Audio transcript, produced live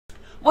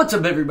What's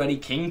up everybody,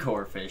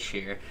 KingCorphish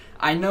here.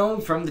 I know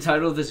from the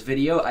title of this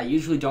video, I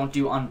usually don't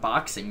do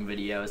unboxing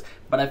videos,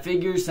 but I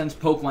figure since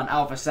Pokémon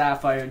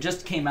AlphaSapphire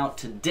just came out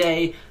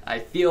today, I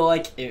feel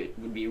like it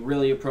would be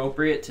really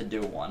appropriate to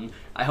do one.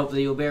 I hope that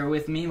you'll bear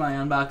with me. My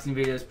unboxing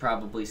videos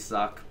probably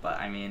suck, but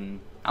I mean,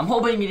 I'm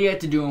hoping to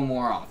get to do them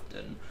more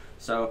often.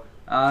 So,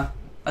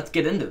 let's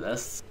get into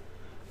this.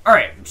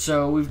 Alright,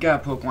 so we've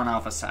got Pokémon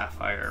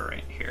AlphaSapphire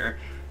right here.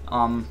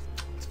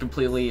 It's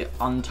completely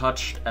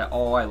untouched at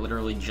all. I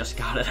literally just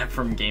got it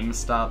from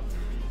GameStop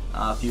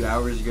a few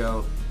hours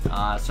ago.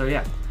 So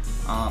yeah,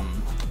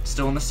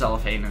 still in the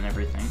cellophane and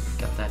everything.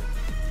 Got that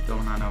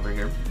going on over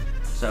here.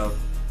 So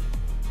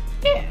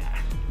yeah.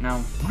 Now,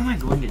 what am I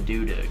going to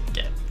do to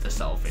get the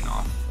cellophane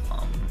off?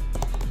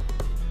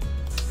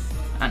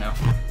 I know.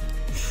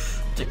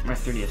 Take my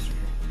 3DS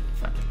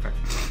here.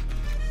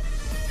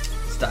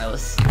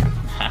 Stylus.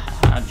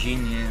 Haha,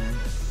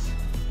 genius.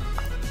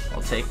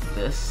 I'll take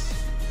this.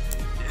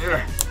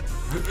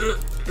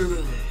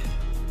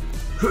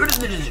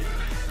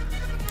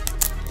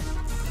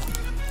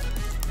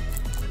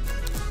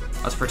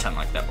 Let's pretend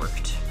like that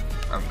worked.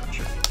 I'm not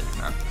sure if it did or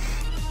not.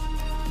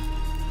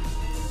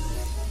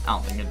 I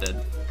don't think it did.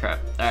 Crap.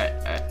 Alright,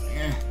 alright.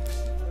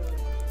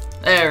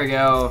 There we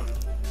go.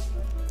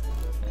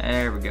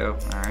 There we go.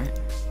 Alright.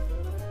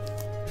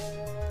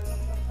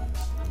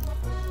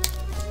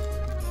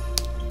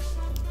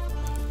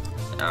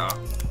 Oh,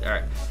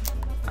 alright.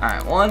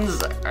 Alright,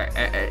 one's...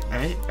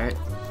 Alright.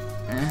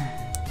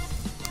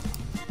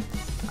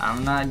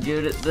 I'm not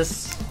good at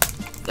this.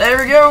 There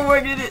we go, I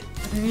did it!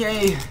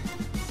 Yay!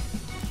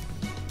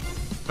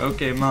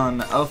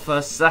 Pokémon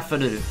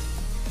AlphaSapphire.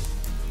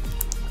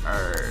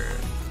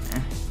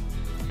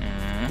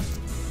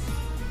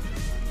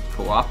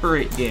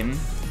 Cooperate game.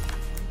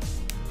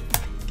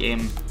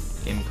 Game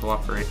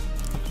cooperate.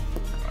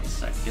 1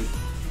 second.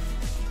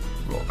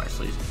 Roll my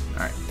sleeves.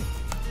 Alright.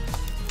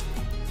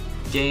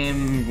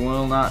 Game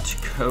will not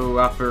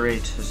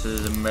cooperate. This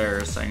is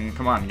embarrassing.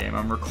 Come on, game.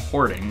 I'm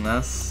recording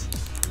this.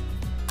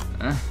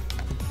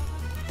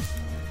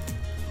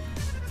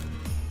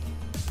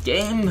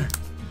 Game.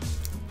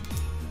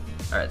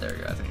 Alright, there we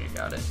go. I think I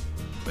got it.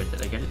 Wait,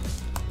 did I get it?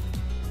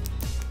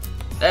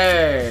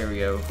 There we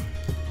go.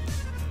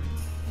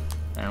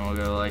 And we'll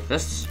go like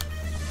this.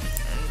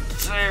 And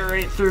tear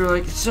right through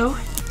like so.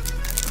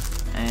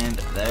 And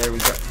there we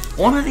go.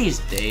 One of these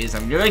days,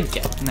 I'm gonna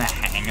get in the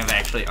hang of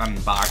actually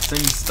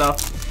unboxing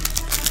stuff.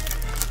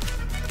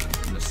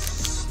 I'm gonna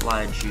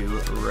slide you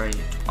right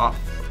off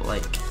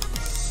like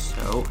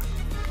so.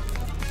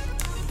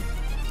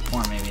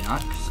 Or maybe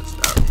not, because it's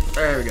out.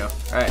 There we go.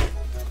 Alright,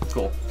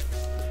 cool.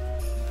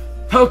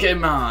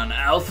 Pokémon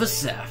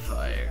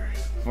AlphaSapphire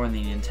for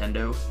the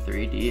Nintendo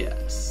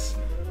 3DS.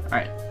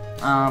 Alright,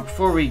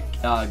 before we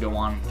go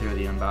on through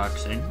the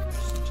unboxing,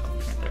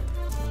 right there.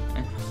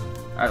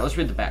 Alright, let's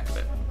read the back of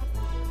it.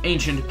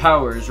 Ancient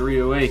powers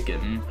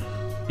reawaken.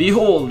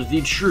 Behold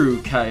the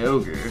true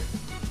Kyogre.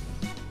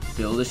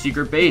 Build a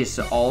secret base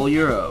all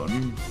your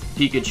own.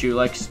 Pikachu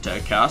likes to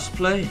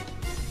cosplay.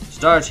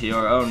 Start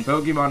your own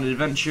Pokemon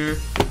adventure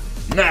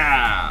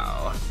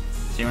now.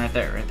 See right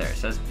there, it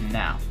says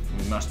now.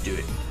 We must do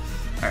it.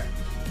 Alright.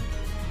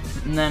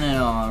 And then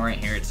right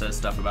here it says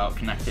stuff about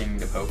connecting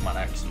to Pokemon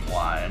X and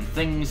Y and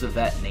things of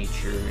that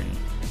nature and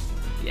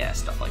yeah,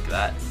 stuff like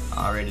that.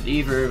 Rated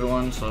E for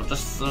everyone, so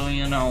just so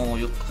you know,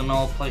 you can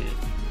all play it.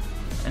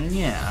 And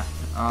yeah,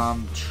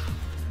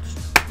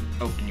 just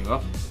open you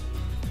up.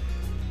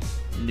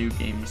 New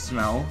game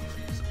smell.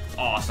 It's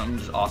awesome,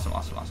 just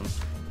awesome.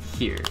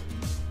 Here.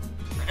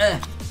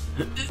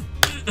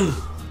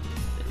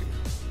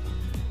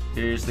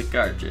 Here's the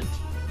cartridge.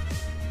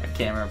 The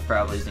camera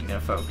probably isn't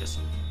gonna focus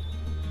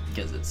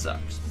because it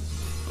sucks.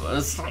 But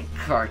it's like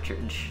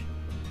cartridge.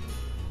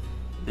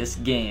 This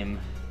game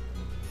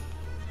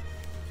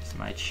is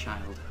my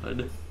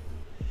childhood.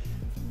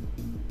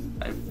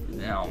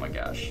 Oh my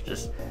gosh,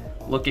 just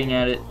looking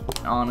at it,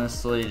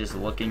 honestly, just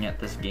looking at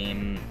this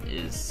game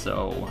is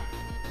so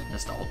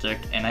nostalgic,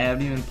 and I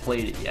haven't even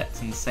played it yet.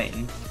 It's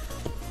insane.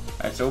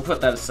 Alright, so we'll put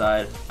that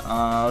aside.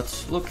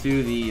 Let's look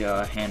through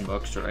the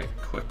handbooks right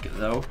quick,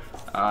 though.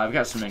 I've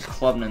got some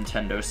Club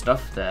Nintendo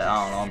stuff that,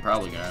 I don't know, I'm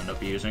probably going to end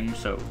up using,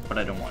 but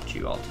I don't want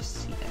you all to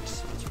see that,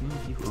 so let's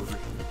move you over here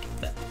like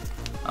that.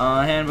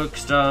 Handbook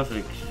stuff,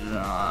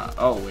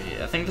 oh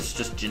wait, I think this is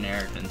just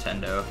generic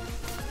Nintendo.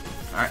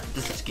 Alright,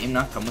 does this game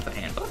not come with a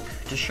handbook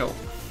to show?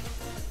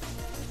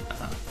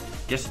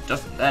 Guess it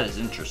doesn't. That is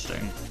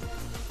interesting.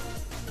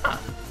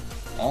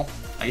 Well,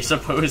 I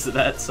suppose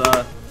that's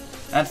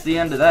the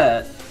end of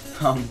that.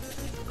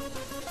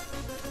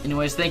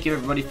 Anyways, thank you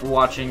everybody for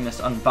watching this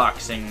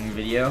unboxing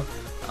video.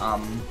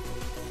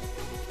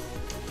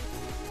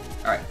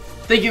 Alright,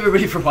 thank you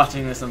everybody for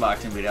watching this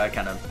unboxing video. I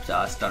kind of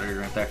stuttered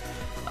right there.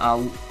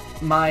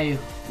 My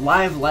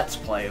live Let's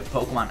Play of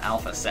Pokémon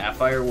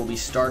AlphaSapphire will be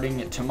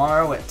starting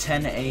tomorrow at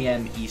 10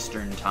 a.m.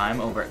 Eastern Time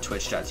over at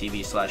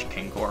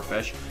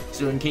twitch.tv/KingCorphish.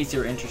 So in case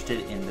you're interested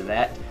in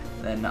that,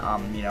 then,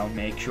 you know,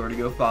 make sure to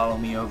go follow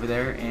me over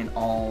there and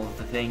all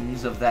the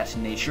things of that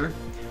nature.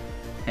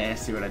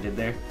 See what I did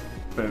there?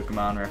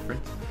 Pokemon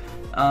reference.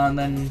 And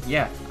then,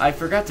 yeah, I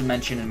forgot to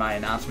mention in my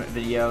announcement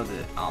video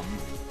that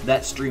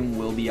that stream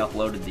will be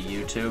uploaded to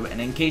YouTube.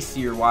 And in case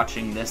you're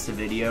watching this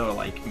video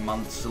like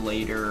months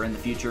later in the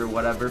future or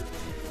whatever,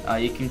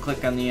 you can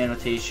click on the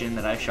annotation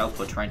that I shall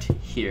put right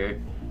here.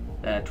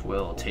 That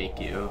will take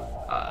you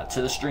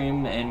to the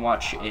stream and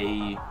watch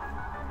a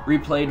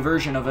replayed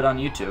version of it on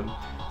YouTube.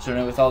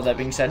 So with all that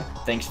being said,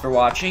 thanks for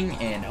watching,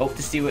 and hope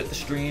to see you at the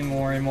stream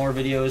or in more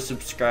videos.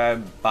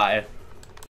 Subscribe. Bye.